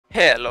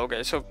Hello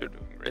guys, hope you're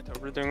doing great,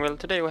 hope you're doing well.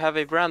 Today we have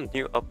a brand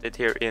new update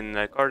here in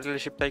Car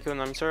Dealership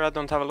Tycoon. I'm sorry I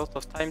don't have a lot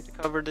of time to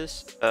cover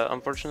this,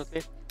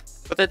 unfortunately.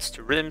 But it's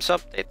the rims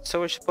update, so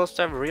we're supposed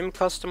to have rim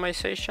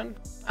customization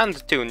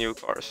and 2 new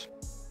cars.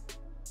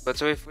 But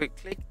so if we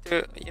click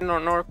in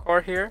on our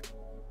car here,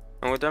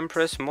 and we then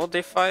press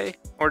modify,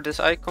 or this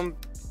icon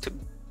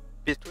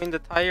between the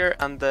tire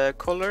and the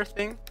color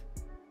thing,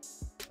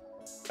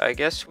 I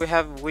guess we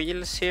have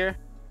wheels here,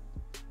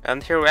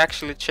 and here we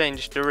actually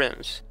change the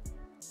rims.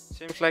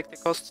 Seems like they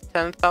cost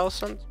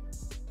 10,000,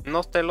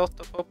 not a lot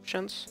of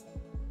options.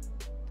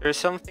 There's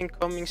something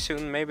coming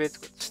soon, maybe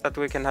it's that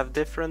we can have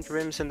different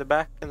rims in the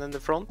back and in the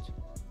front.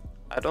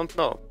 I don't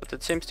know, but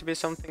it seems to be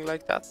something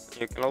like that.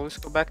 You can always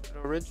go back to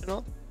the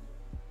original.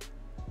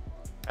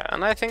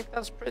 And I think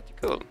that's pretty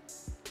cool.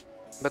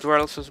 But we're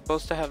also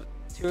supposed to have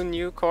 2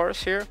 new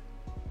cars here.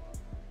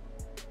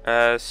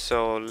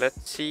 So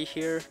let's see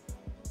here.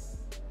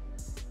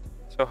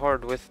 So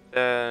hard with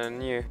the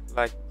new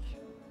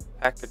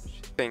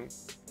package thing.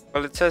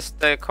 Well, it says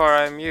the car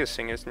I'm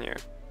using is new,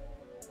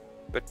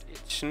 but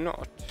it's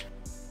not.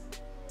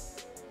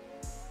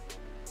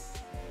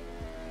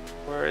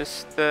 Where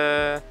is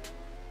the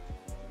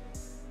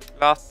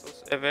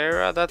Latos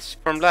Evera? That's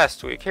from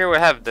last week. Here we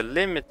have the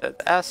limited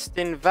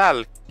Aston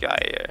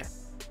Valkyrie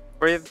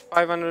with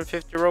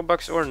 550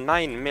 Robux or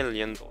 $9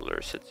 million,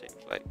 it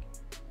seems like.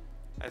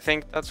 I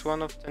think that's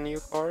one of the new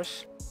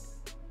cars.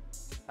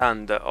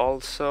 And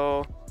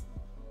also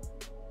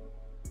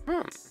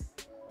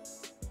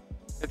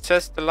it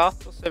says the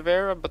Latos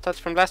Evera, but that's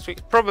from last week.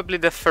 Probably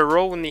the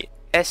Ferroni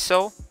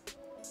SO.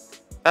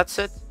 That's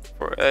it.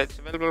 It's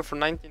available for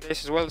 19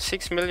 days as well.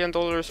 $6 million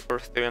or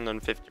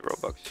 350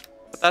 Robux.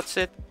 But that's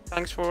it.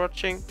 Thanks for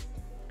watching.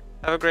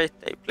 Have a great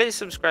day. Please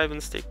subscribe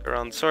and stick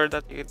around. Sorry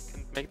that you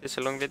couldn't make this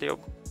a long video.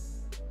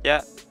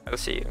 Yeah, I'll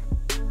see you.